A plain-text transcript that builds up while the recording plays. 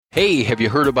Hey, have you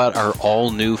heard about our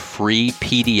all-new free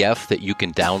PDF that you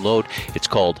can download? It's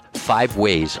called 5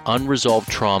 Ways Unresolved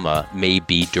Trauma May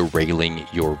Be Derailing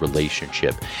Your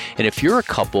Relationship. And if you're a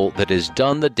couple that has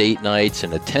done the date nights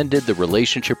and attended the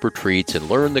relationship retreats and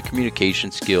learned the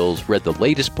communication skills, read the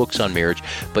latest books on marriage,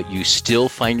 but you still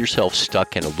find yourself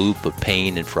stuck in a loop of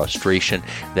pain and frustration,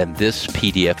 then this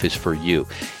PDF is for you.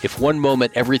 If one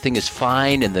moment everything is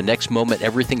fine and the next moment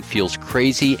everything feels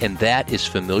crazy and that is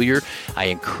familiar, I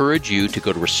encourage you to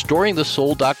go to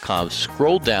restoringthesoul.com,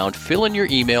 scroll down, fill in your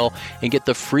email, and get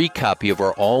the free copy of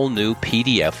our all-new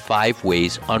PDF, 5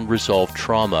 Ways Unresolved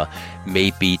Trauma May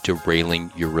Be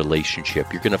Derailing Your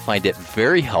Relationship. You're going to find it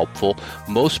very helpful.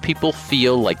 Most people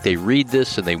feel like they read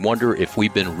this and they wonder if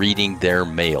we've been reading their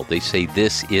mail. They say,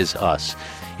 this is us.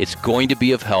 It's going to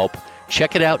be of help.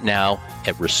 Check it out now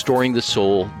at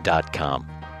restoringthesoul.com.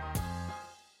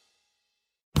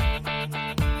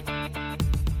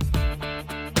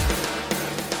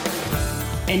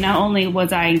 And not only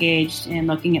was I engaged in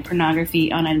looking at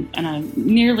pornography on a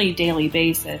nearly daily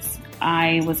basis,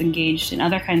 I was engaged in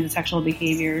other kinds of sexual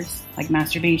behaviors like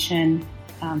masturbation,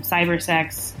 cyber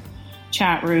sex,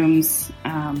 chat rooms,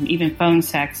 even phone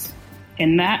sex.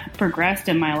 And that progressed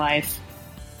in my life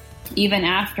even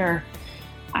after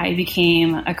I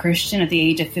became a Christian at the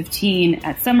age of 15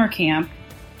 at summer camp.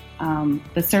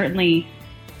 But certainly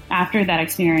after that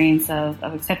experience of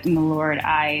accepting the Lord,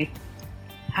 I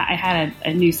had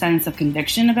a new sense of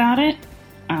conviction about it.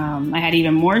 I had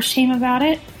even more shame about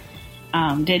it.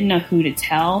 Didn't know who to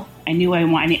tell. I knew I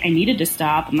needed to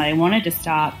stop and I wanted to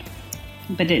stop,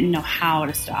 but didn't know how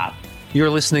to stop. You're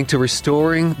listening to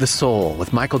Restoring the Soul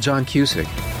with Michael John Cusick.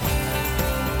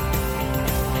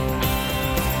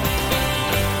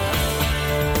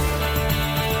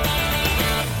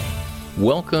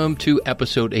 Welcome to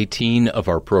episode 18 of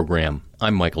our program.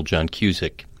 I'm Michael John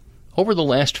Cusick. Over the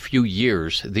last few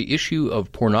years, the issue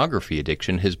of pornography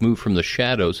addiction has moved from the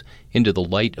shadows into the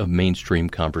light of mainstream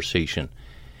conversation.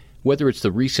 Whether it's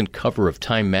the recent cover of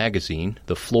Time magazine,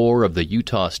 the floor of the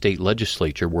Utah State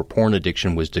Legislature where porn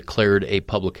addiction was declared a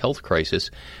public health crisis,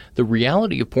 the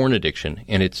reality of porn addiction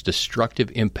and its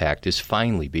destructive impact is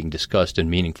finally being discussed in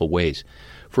meaningful ways.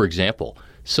 For example,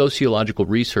 sociological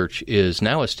research is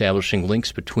now establishing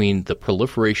links between the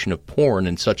proliferation of porn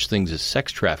and such things as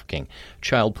sex trafficking,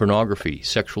 child pornography,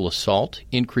 sexual assault,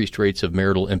 increased rates of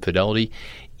marital infidelity,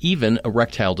 even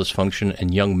erectile dysfunction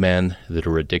and young men that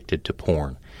are addicted to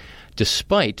porn.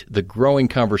 Despite the growing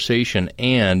conversation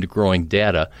and growing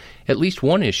data, at least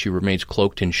one issue remains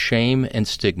cloaked in shame and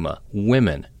stigma: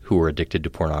 women who are addicted to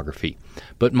pornography.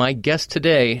 But my guest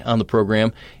today on the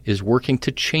program is working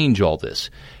to change all this.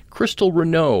 Crystal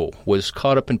Renaud was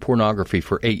caught up in pornography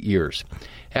for 8 years.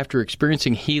 After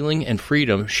experiencing healing and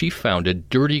freedom, she founded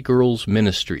Dirty Girls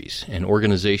Ministries, an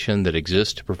organization that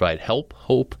exists to provide help,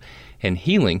 hope, and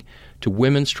healing to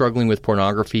women struggling with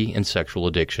pornography and sexual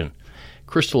addiction.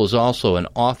 Crystal is also an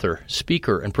author,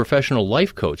 speaker, and professional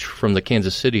life coach from the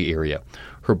Kansas City area.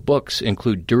 Her books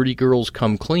include Dirty Girls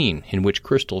Come Clean, in which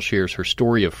Crystal shares her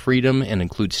story of freedom and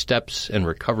includes steps and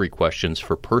recovery questions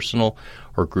for personal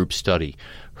or group study.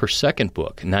 Her second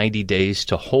book, 90 Days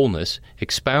to Wholeness,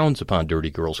 expounds upon Dirty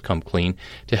Girls Come Clean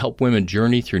to help women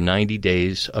journey through 90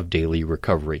 days of daily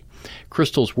recovery.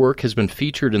 Crystal's work has been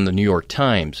featured in the New York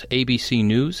Times, ABC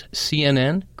News,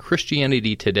 CNN,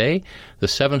 Christianity Today, The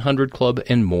 700 Club,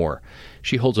 and more.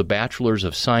 She holds a Bachelor's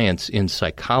of Science in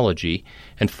Psychology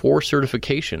and 4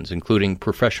 certifications, including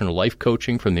professional life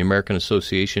coaching from the American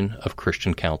Association of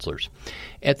Christian Counselors.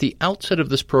 At the outset of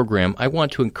this program, I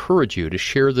want to encourage you to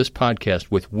share this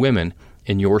podcast with women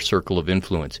in your circle of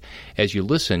influence. As you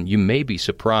listen, you may be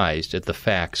surprised at the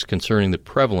facts concerning the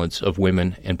prevalence of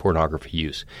women and pornography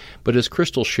use. But as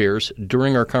Crystal shares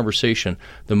during our conversation,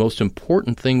 the most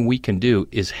important thing we can do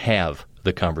is have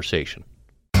the conversation.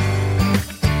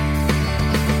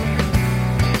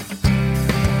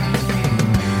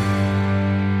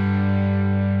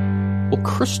 Well,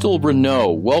 Crystal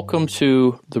Renaud, welcome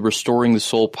to the Restoring the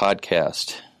Soul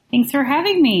podcast. Thanks for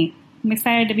having me. I'm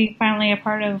excited to be finally a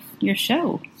part of your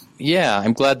show. Yeah,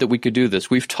 I'm glad that we could do this.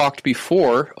 We've talked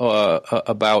before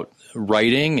about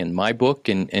writing and my book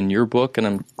and your book, and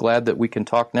I'm glad that we can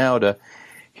talk now to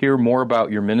hear more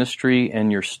about your ministry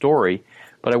and your story.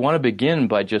 But I want to begin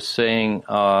by just saying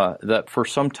that for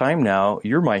some time now,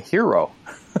 you're my hero.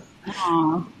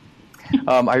 Aww.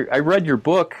 I read your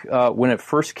book when it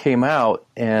first came out,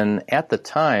 and at the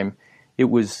time, it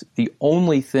was the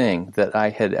only thing that I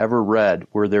had ever read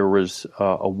where there was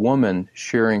a woman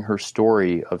sharing her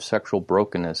story of sexual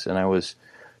brokenness, and I was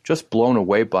just blown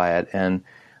away by it. And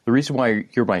the reason why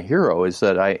you're my hero is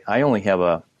that I only have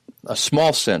a a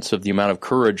small sense of the amount of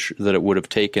courage that it would have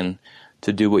taken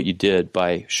to do what you did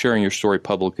by sharing your story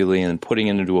publicly and putting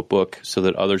it into a book so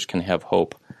that others can have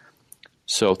hope.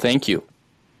 So thank you.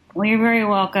 Well, you're very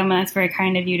welcome. That's very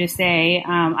kind of you to say.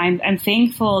 I'm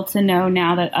thankful to know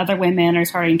now that other women are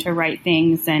starting to write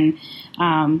things and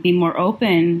be more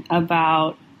open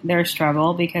about their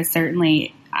struggle, because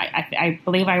certainly I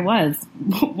believe I was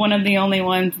one of the only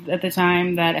ones at the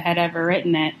time that had ever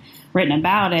written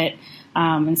about it.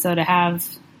 And so to have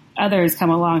others come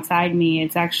alongside me,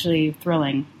 it's actually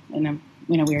thrilling in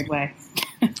a weird way.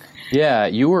 Yeah,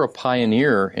 you were a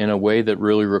pioneer in a way that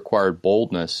really required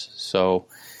boldness. So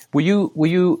will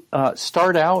you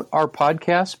start out our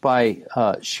podcast by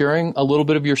sharing a little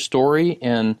bit of your story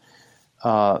and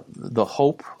the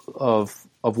hope of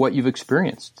what you've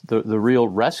experienced, the real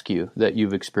rescue that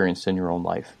you've experienced in your own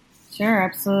life? Sure,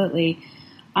 absolutely.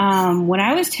 When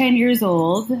I was 10 years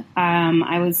old,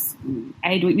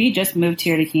 we just moved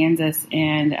here to Kansas,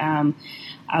 and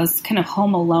I was kind of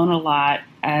home alone a lot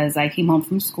as I came home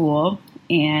from school.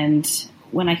 And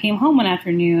when I came home one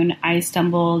afternoon, I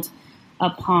stumbled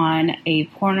upon a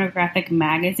pornographic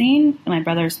magazine in my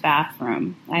brother's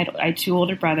bathroom. I had two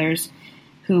older brothers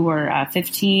who were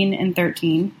 15 and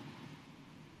 13.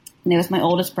 And it was my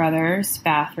oldest brother's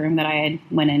bathroom that I had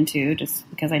went into just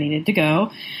because I needed to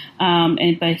go.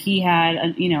 But he had,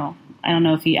 I don't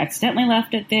know if he accidentally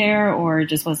left it there or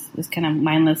just was kind of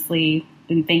mindlessly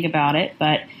didn't think about it.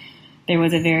 But there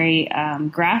was a very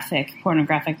graphic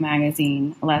pornographic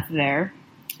magazine left there.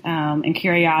 And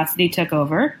curiosity took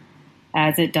over,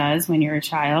 as it does when you're a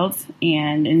child.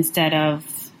 And instead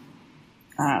of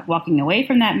walking away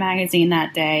from that magazine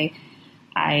that day,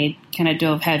 I kind of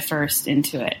dove headfirst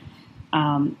into it.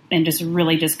 And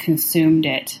just consumed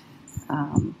it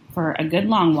for a good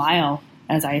long while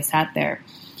as I sat there.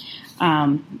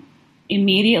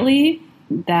 Immediately,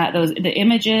 the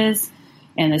images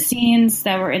and the scenes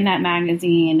that were in that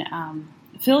magazine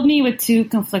filled me with two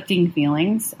conflicting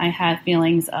feelings. I had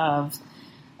feelings of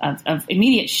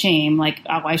immediate shame, like,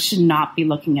 oh, I should not be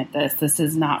looking at this. This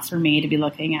is not for me to be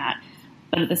looking at.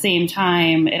 But at the same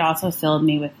time, it also filled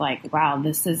me with like, wow,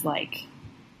 this is like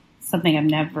something I've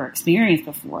never experienced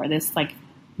before. This like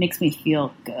makes me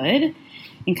feel good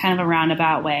in kind of a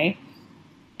roundabout way.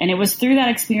 And it was through that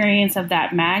experience of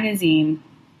that magazine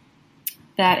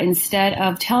that instead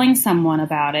of telling someone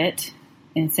about it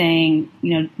and saying,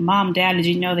 Mom, Dad, did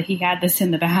you know that he had this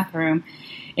in the bathroom?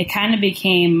 It kind of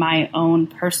became my own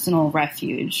personal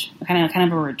refuge, kind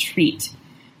of a retreat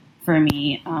for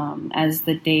me as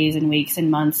the days and weeks and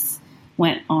months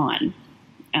went on.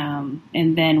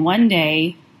 And then one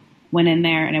day, went in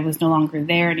there and it was no longer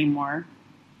there anymore.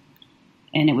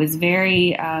 And it was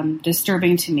very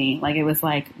disturbing to me. Like, it was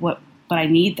like, but I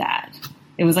need that.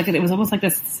 It was almost like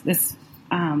this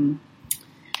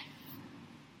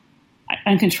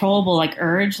uncontrollable like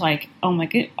urge, like, oh my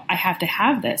God, I have to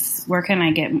have this.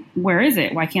 Where is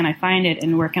it? Why can't I find it?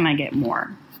 And where can I get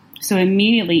more? So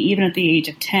immediately, even at the age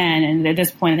of 10, and at this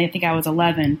point, I think I was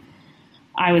 11,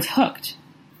 I was hooked.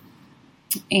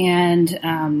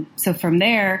 And so from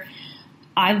there,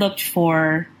 I looked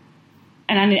for,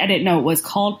 and I didn't know it was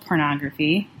called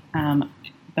pornography,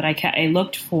 but I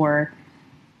looked for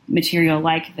material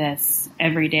like this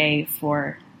every day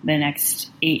for the next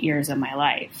 8 years of my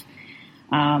life.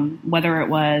 Whether it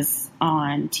was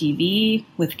on TV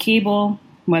with cable,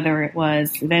 whether it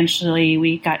was eventually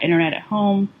we got internet at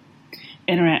home,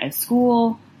 internet at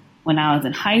school. When I was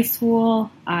in high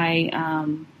school, I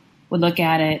would look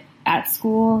at it at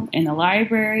school, in the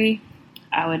library.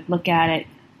 I would look at it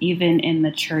even in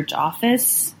the church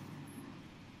office.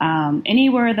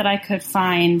 Anywhere that I could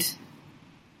find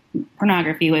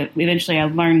pornography, eventually I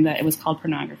learned that it was called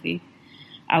pornography.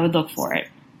 I would look for it.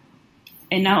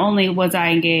 And not only was I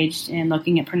engaged in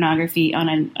looking at pornography on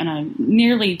a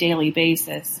nearly daily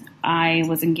basis, I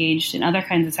was engaged in other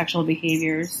kinds of sexual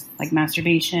behaviors like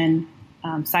masturbation,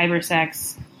 cyber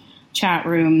sex, chat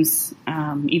rooms,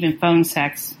 even phone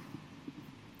sex.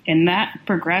 And that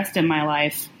progressed in my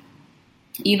life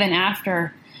even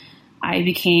after I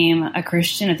became a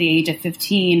Christian at the age of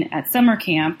 15 at summer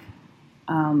camp.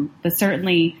 But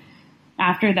certainly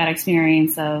after that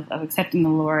experience of accepting the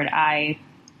Lord, I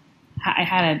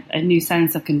had a new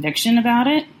sense of conviction about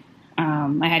it.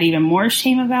 I had even more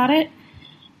shame about it.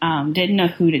 Didn't know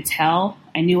who to tell.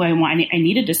 I knew I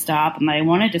needed to stop and I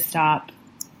wanted to stop,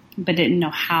 but didn't know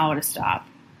how to stop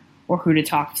or who to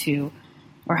talk to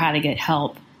or how to get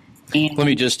help. And let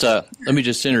me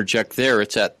just interject there.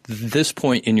 It's at this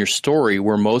point in your story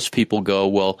where most people go,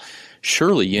 well,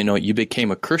 surely, you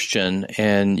became a Christian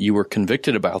and you were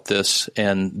convicted about this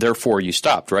and therefore you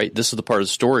stopped, right? This is the part of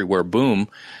the story where, boom,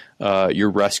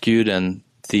 you're rescued and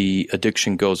the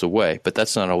addiction goes away. But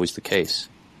that's not always the case.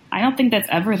 I don't think that's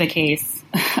ever the case,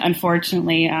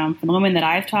 unfortunately. For the women that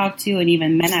I've talked to and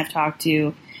even men I've talked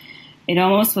to, it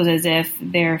almost was as if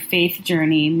their faith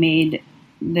journey made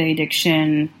the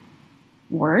addiction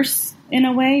worse in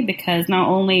a way, because not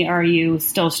only are you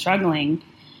still struggling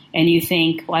and you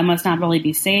think, well, I must not really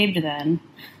be saved then,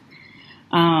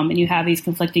 and you have these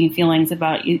conflicting feelings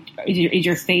about is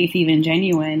your faith even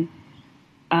genuine?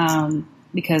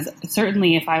 Because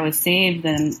certainly if I was saved,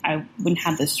 then I wouldn't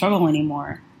have this struggle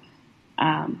anymore.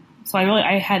 So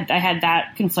I had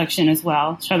that confliction as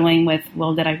well, struggling with,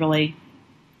 well, do I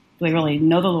really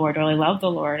know the Lord? Do I really love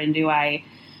the Lord? And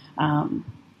am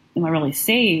I really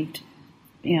saved?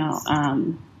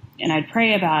 And I'd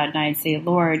pray about it and I'd say,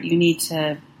 Lord, you need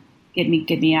to get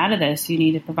me out of this. You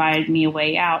need to provide me a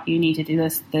way out. You need to do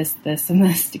this, and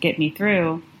this to get me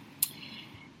through.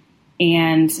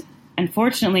 And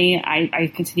unfortunately,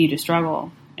 I continue to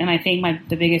struggle. And I think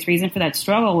the biggest reason for that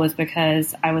struggle was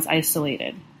because I was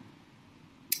isolated.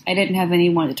 I didn't have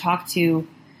anyone to talk to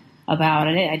about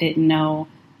it. I didn't know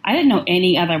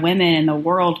any other women in the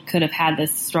world could have had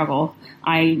this struggle.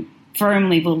 I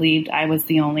firmly believed I was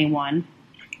the only one,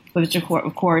 which of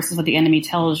course is what the enemy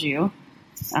tells you,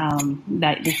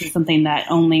 that this is something that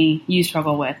only you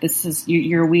struggle with.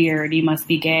 You're weird. You must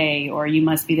be gay, or you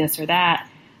must be this or that.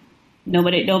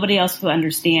 Nobody else will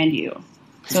understand you.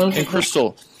 And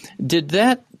Crystal, did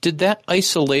that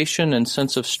isolation and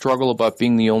sense of struggle about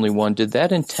being the only one, did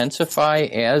that intensify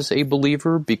as a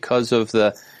believer because of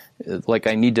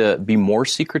I need to be more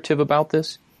secretive about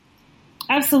this?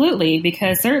 Absolutely,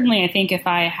 because certainly I think if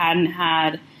I hadn't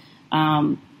had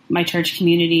my church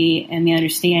community and the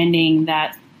understanding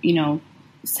that,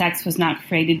 sex was not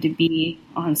created to be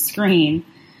on screen,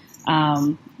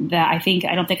 I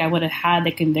don't think I would have had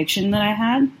the conviction that I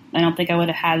had. I don't think I would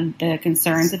have had the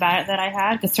concerns about it that I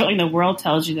had, because certainly the world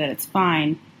tells you that it's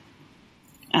fine.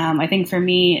 I think for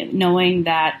me, knowing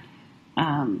that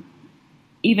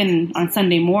even on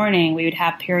Sunday morning, we would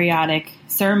have periodic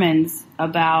sermons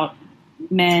about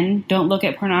men, don't look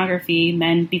at pornography,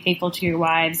 men, be faithful to your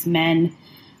wives, men,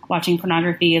 watching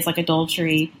pornography is like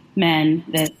adultery, men,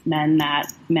 this, men,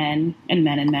 that, men, and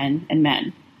men, and men, and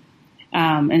men.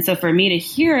 And so for me to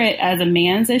hear it as a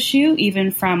man's issue, even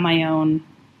from my own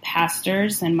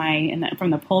pastors and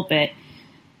from the pulpit,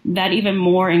 that even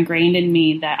more ingrained in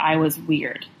me that I was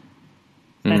weird.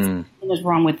 That something was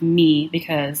wrong with me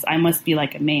because I must be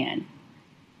like a man.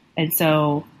 And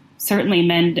so certainly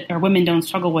men or women don't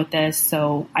struggle with this,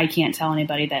 so I can't tell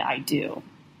anybody that I do.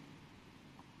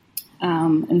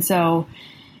 And so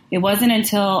it wasn't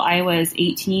until I was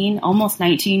 18, almost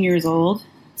 19 years old.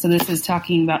 So this is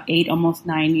talking about 8, almost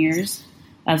 9 years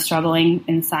of struggling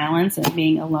in silence and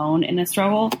being alone in a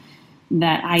struggle,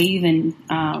 that I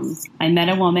met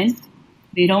a woman.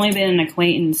 We'd only been an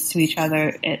acquaintance to each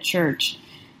other at church.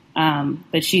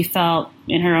 But she felt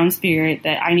in her own spirit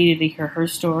that I needed to hear her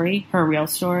story, her real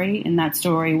story. And that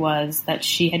story was that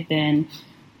she had been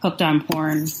hooked on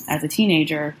porn as a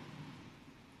teenager.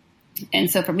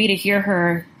 And so for me to hear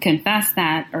her confess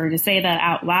that, or to say that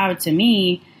out loud to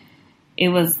me, it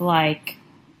was like,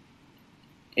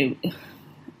 it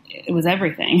was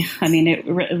everything. I mean, it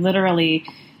literally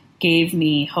gave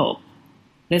me hope.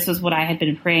 This was what I had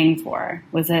been praying for,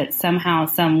 was that somehow,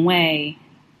 some way,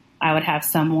 I would have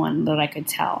someone that I could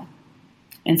tell.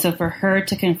 And so for her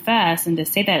to confess and to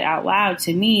say that out loud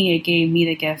to me, it gave me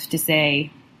the gift to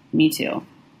say, me too.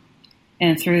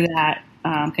 And through that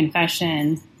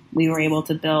confession, we were able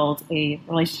to build a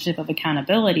relationship of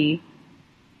accountability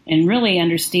and really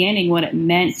understanding what it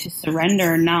meant to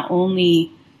surrender not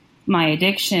only my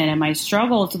addiction and my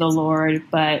struggle to the Lord,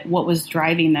 but what was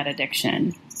driving that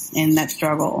addiction and that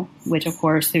struggle, which of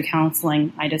course through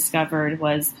counseling I discovered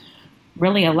was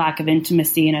really a lack of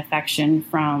intimacy and affection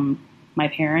from my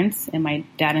parents and my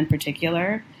dad in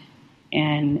particular,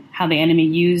 and how the enemy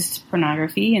used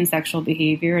pornography and sexual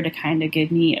behavior to kind of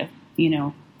give me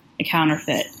a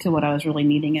counterfeit to what I was really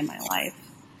needing in my life.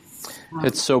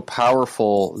 It's so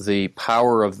powerful, the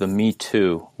power of the Me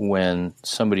Too, when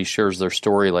somebody shares their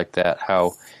story like that,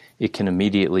 how it can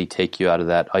immediately take you out of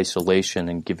that isolation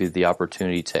and give you the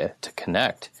opportunity to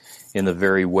connect in the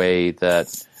very way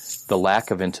that the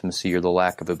lack of intimacy or the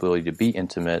lack of ability to be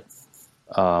intimate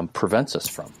prevents us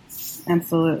from.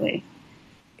 Absolutely.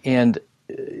 And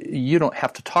you don't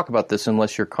have to talk about this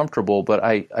unless you're comfortable, but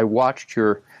I watched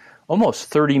your almost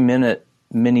 30-minute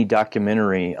mini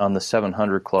documentary on the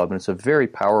 700 Club, and it's a very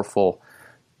powerful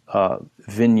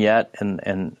vignette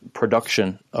and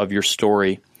production of your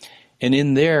story. And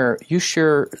in there, you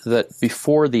share that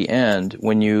before the end,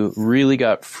 when you really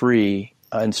got free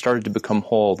and started to become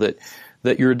whole, that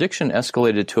your addiction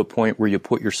escalated to a point where you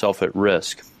put yourself at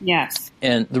risk. Yes.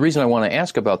 And the reason I want to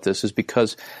ask about this is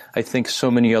because I think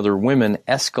so many other women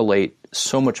escalate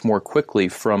so much more quickly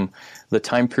from the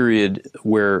time period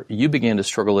where you began to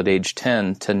struggle at age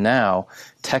 10 to now.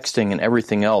 Texting and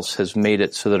everything else has made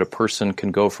it so that a person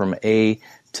can go from A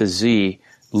to Z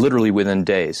literally within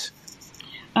days.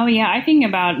 Oh, yeah. I think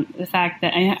about the fact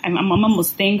that I'm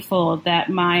almost thankful that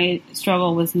my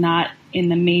struggle was not in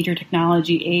the major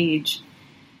technology age,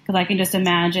 because I can just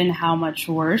imagine how much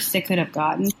worse it could have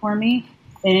gotten for me.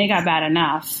 And it got bad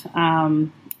enough.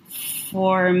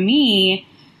 For me,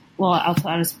 well, I'll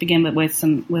just begin with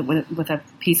a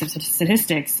piece of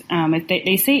statistics.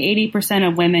 They say 80%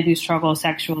 of women who struggle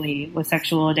sexually with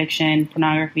sexual addiction,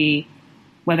 pornography,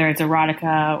 whether it's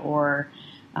erotica or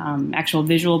actual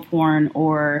visual porn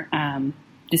or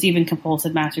just even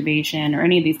compulsive masturbation or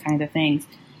any of these kinds of things,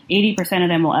 80% of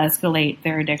them will escalate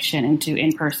their addiction into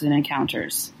in-person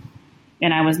encounters.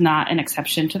 And I was not an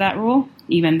exception to that rule,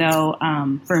 even though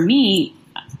for me,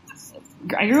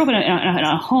 I grew up in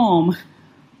a home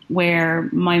where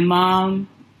my mom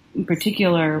in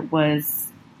particular was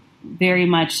very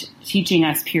much teaching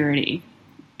us purity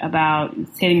about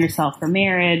saving yourself for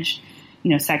marriage.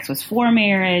 Sex was for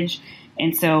marriage.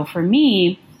 And so for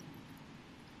me,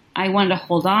 I wanted to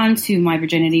hold on to my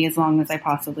virginity as long as I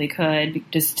possibly could,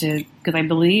 because I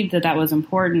believed that was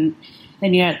important.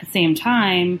 And yet at the same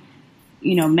time,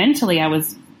 mentally I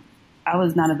was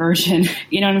not a virgin,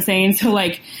 you know what I'm saying? So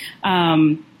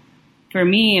for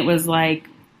me, it was like,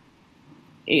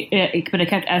 but it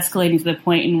kept escalating to the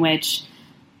point in which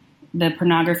the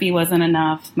pornography wasn't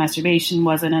enough, masturbation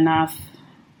wasn't enough,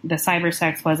 the cyber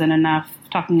sex wasn't enough,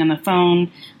 talking on the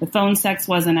phone sex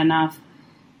wasn't enough.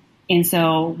 And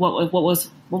so what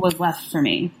was left for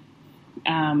me?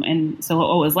 And so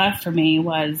what was left for me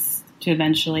was to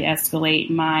eventually escalate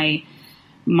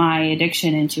my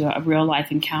addiction into a real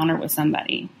life encounter with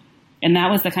somebody. And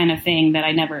that was the kind of thing that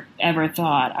I never ever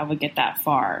thought I would get that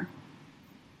far.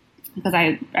 Because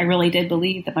I really did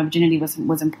believe that my virginity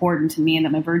was important to me and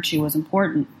that my virtue was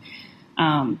important.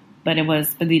 But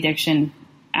the addiction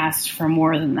asked for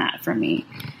more than that from me.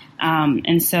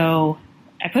 And so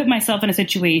I put myself in a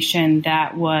situation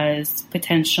that was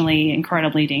potentially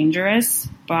incredibly dangerous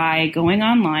by going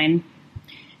online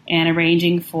and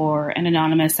arranging for an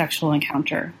anonymous sexual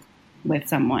encounter with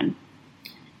someone.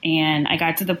 And I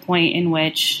got to the point in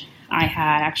which I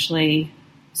had actually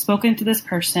spoken to this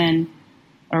person,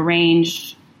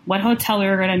 arranged what hotel we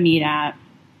were going to meet at,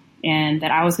 and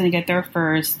that I was going to get there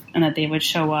first and that they would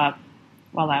show up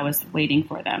while I was waiting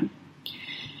for them.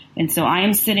 And so I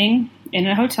am sitting in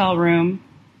a hotel room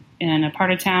in a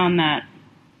part of town that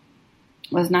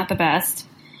was not the best,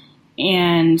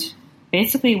 and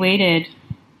basically waited.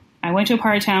 I went to a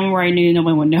part of town where I knew no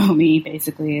one would know me,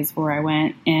 basically, is where I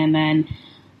went, and then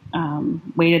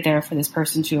waited there for this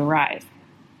person to arrive.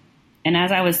 And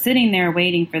as I was sitting there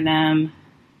waiting for them,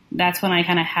 that's when I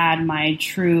kind of had my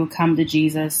true come to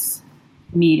Jesus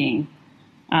meeting.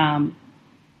 When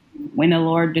the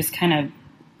Lord just kind of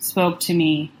spoke to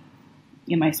me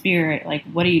in my spirit, like,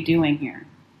 what are you doing here?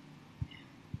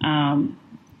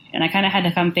 And I kind of had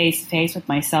to come face to face with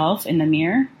myself in the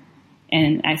mirror.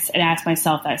 And I asked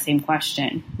myself that same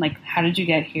question, like, how did you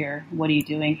get here? What are you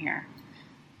doing here?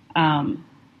 And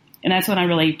that's when I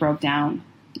really broke down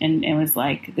and it was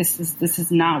like, this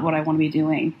is not what I want to be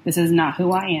doing. This is not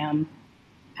who I am.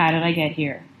 How did I get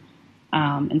here?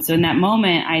 And so in that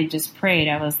moment, I just prayed.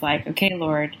 I was like, okay,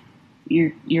 Lord,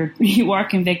 you are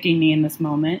convicting me in this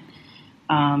moment,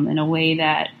 in a way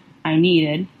that I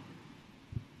needed.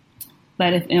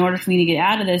 But in order for me to get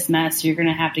out of this mess, you're going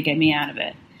to have to get me out of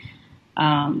it.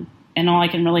 And all I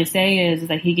can really say is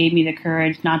that he gave me the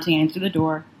courage not to answer the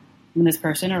door when this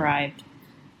person arrived.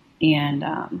 And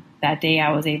that day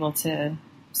I was able to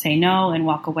say no and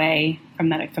walk away from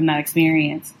that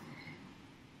experience.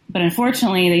 But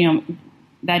unfortunately,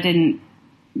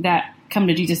 that come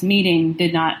to Jesus meeting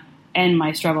did not end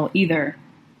my struggle either.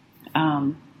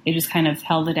 It just kind of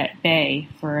held it at bay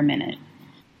for a minute.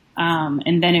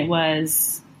 And then it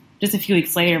was just a few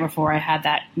weeks later before I had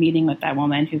that meeting with that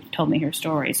woman who told me her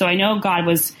story. So I know God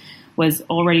was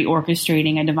already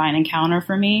orchestrating a divine encounter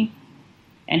for me,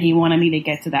 and he wanted me to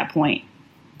get to that point.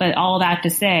 But all that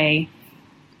to say,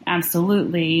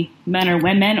 absolutely, men or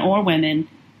women,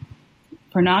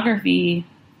 pornography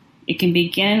It can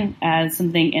begin as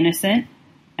something innocent,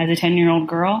 as a 10-year-old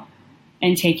girl,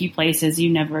 and take you places you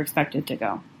never expected to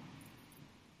go.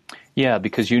 Yeah,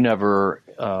 because you never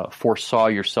foresaw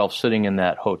yourself sitting in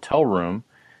that hotel room,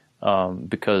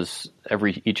 because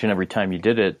each and every time you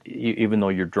did it, even though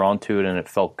you're drawn to it and it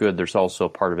felt good, there's also a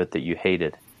part of it that you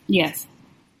hated. Yes.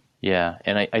 Yeah,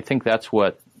 and I think that's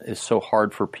what is so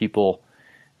hard for people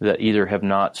that either have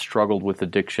not struggled with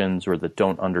addictions or that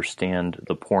don't understand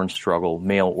the porn struggle,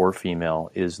 male or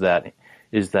female, is that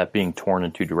being torn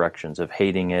in two directions of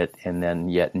hating it and then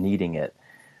yet needing it,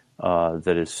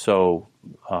 that is so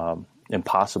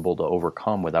impossible to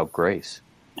overcome without grace.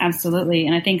 Absolutely.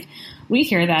 And I think we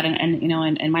hear that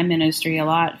in my ministry a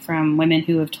lot from women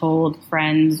who have told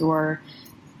friends or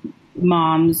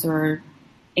moms or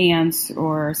aunts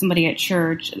or somebody at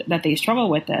church that they struggle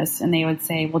with this, and they would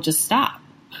say, well, just stop,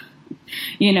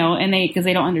 and because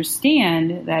they don't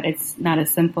understand that it's not as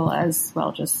simple as,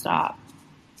 well, just stop.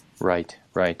 Right.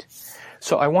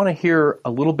 So I want to hear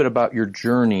a little bit about your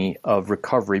journey of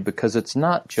recovery, because it's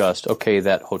not just, okay,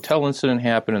 that hotel incident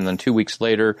happened and then 2 weeks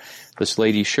later this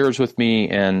lady shares with me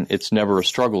and it's never a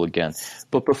struggle again.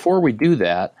 But before we do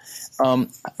that, can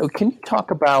you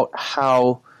talk about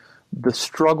how the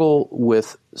struggle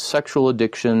with sexual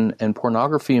addiction and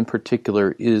pornography in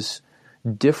particular is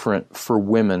different for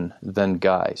women than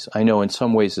guys? I know in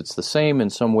some ways it's the same, in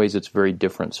some ways it's very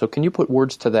different. So can you put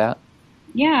words to that?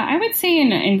 Yeah, I would say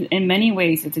in many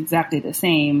ways it's exactly the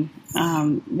same.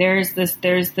 There's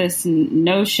this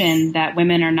notion that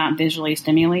women are not visually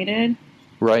stimulated,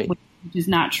 right? Which is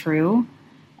not true.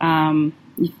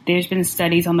 There's been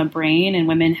studies on the brain, and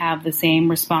women have the same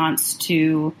response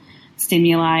to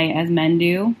stimuli as men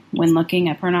do when looking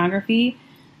at pornography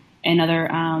and other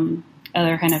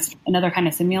kind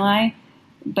of stimuli.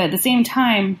 But at the same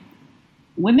time,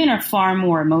 women are far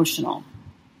more emotional.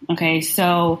 Okay,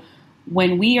 so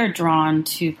when we are drawn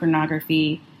to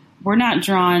pornography, we're not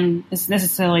drawn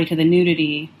necessarily to the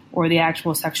nudity or the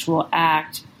actual sexual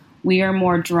act. We are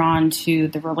more drawn to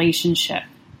the relationship.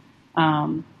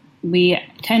 We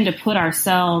tend to put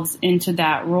ourselves into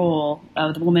that role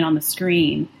of the woman on the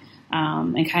screen,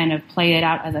 and kind of play it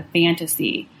out as a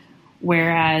fantasy.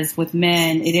 Whereas with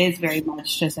men, it is very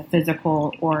much just a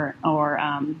physical or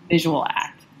visual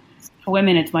act. For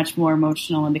women, it's much more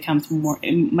emotional and becomes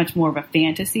much more of a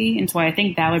fantasy. And so I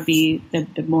think that would be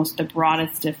the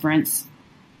broadest difference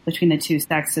between the two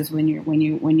sexes when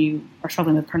you are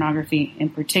struggling with pornography in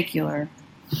particular.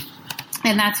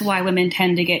 And that's why women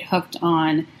tend to get hooked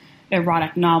on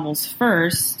erotic novels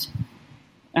first.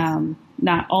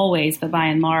 Not always, but by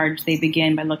and large, they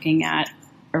begin by looking at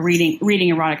or reading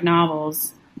erotic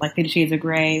novels like 50 Shades of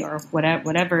Grey or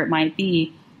whatever it might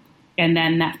be. And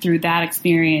then through that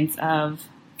experience of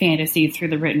fantasy through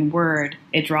the written word,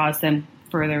 it draws them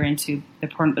further into the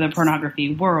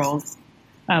pornography world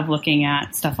of looking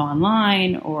at stuff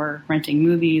online or renting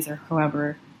movies or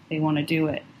however they want to do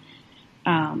it.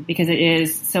 Because it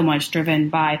is so much driven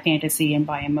by fantasy and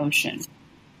by emotion.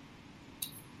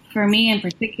 For me in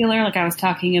particular, like I was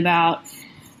talking about,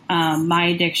 my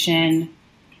addiction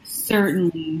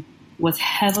certainly was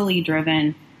heavily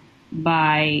driven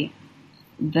by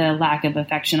the lack of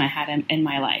affection I had in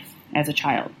my life as a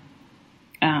child.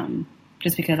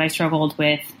 Just because I struggled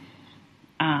with,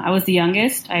 I was the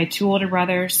youngest. I had two older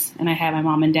brothers, and I had my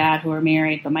mom and dad who were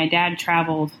married, but my dad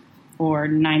traveled for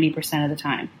 90% of the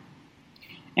time.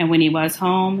 And when he was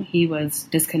home, he was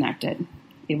disconnected.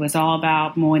 It was all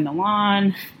about mowing the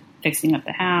lawn, fixing up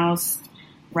the house,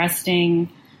 resting,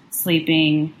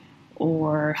 sleeping,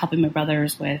 or helping my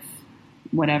brothers with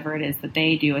whatever it is that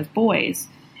they do as boys,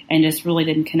 and just really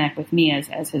didn't connect with me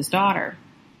as his daughter.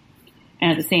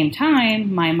 And at the same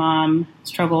time, my mom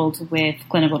struggled with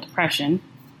clinical depression.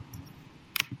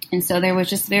 And so there was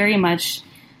just very much,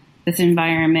 this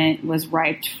environment was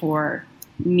ripe for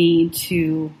me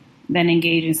to then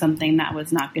engage in something that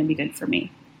was not going to be good for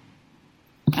me.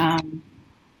 And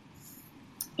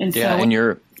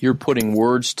you're putting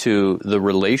words to the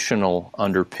relational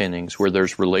underpinnings where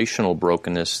there's relational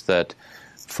brokenness that,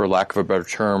 for lack of a better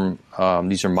term,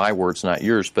 these are my words, not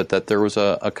yours, but that there was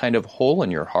a kind of hole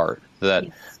in your heart, that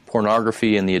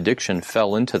pornography and the addiction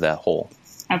fell into that hole.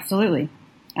 Absolutely.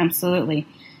 Absolutely.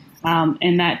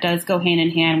 And that does go hand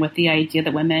in hand with the idea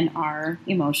that women are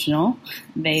emotional.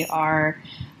 They are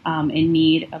in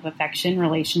need of affection,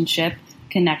 relationship,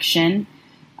 connection,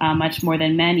 much more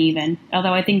than men even.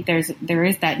 Although I think there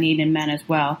is that need in men as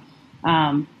well,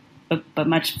 but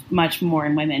much more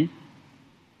in women.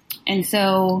 And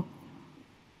so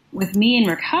with me in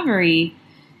recovery,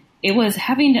 it was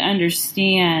having to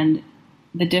understand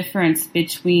the difference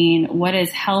between what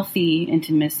is healthy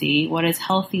intimacy, what is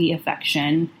healthy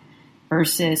affection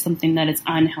versus something that is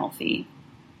unhealthy.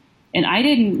 And I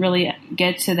didn't really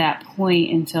get to that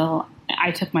point until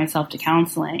I took myself to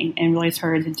counseling and really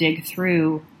started to dig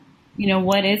through,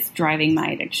 what is driving my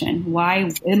addiction? Why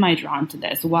am I drawn to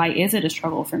this? Why is it a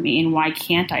struggle for me? And why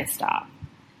can't I stop?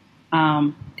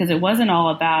 Because it wasn't all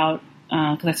about,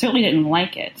 because I certainly didn't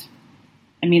like it.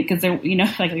 I mean, because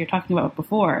like you're talking about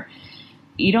before,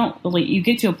 you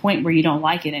get to a point where you don't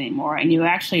like it anymore and you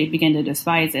actually begin to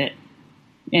despise it.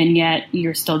 And yet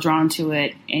you're still drawn to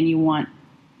it and you want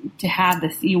to have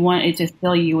this, you want it to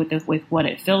fill you with what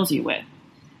it fills you with.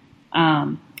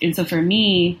 And so for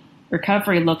me,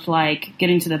 recovery looked like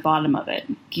getting to the bottom of it,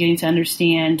 getting to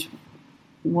understand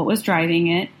what was driving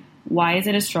it, why is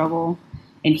it a struggle,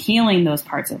 and healing those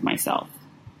parts of myself.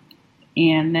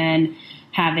 And then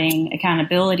having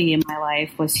accountability in my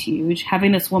life was huge.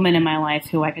 Having this woman in my life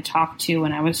who I could talk to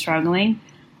when I was struggling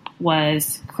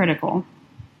was critical.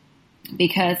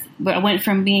 Because I went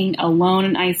from being alone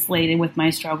and isolated with my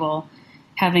struggle,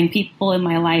 having people in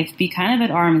my life be kind of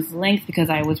at arm's length because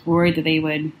I was worried that they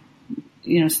would,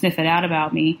 sniff it out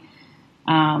about me,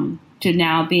 to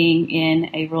now being in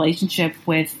a relationship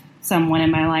with someone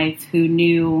in my life who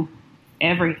knew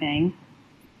everything,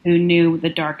 who knew the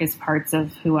darkest parts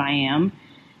of who I am,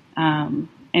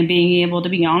 and being able to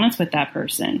be honest with that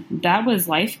person. That was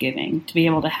life-giving, to be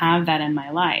able to have that in my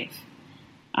life.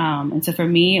 And so for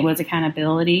me, it was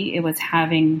accountability. It was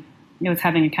having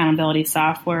accountability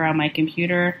software on my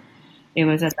computer. It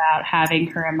was about having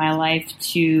her in my life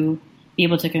to be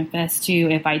able to confess to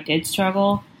if I did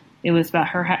struggle. It was about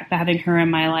having her in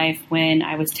my life when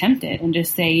I was tempted and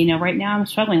just say, right now I'm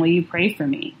struggling. Will you pray for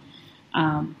me?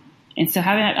 And so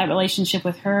having that relationship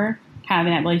with her,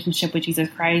 having that relationship with Jesus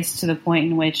Christ to the point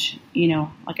in which,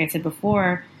 like I said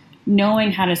before,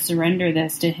 knowing how to surrender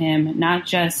this to him, not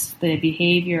just the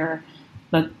behavior,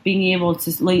 but being able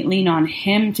to lean on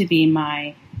him to be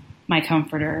my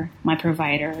comforter, my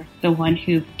provider, the one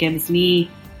who gives me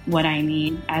what I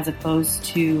need, as opposed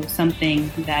to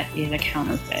something that is a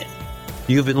counterfeit.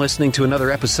 You've been listening to another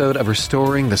episode of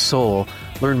Restoring the Soul.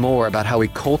 Learn more about how we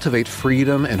cultivate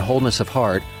freedom and wholeness of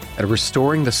heart at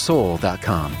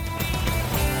restoringthesoul.com.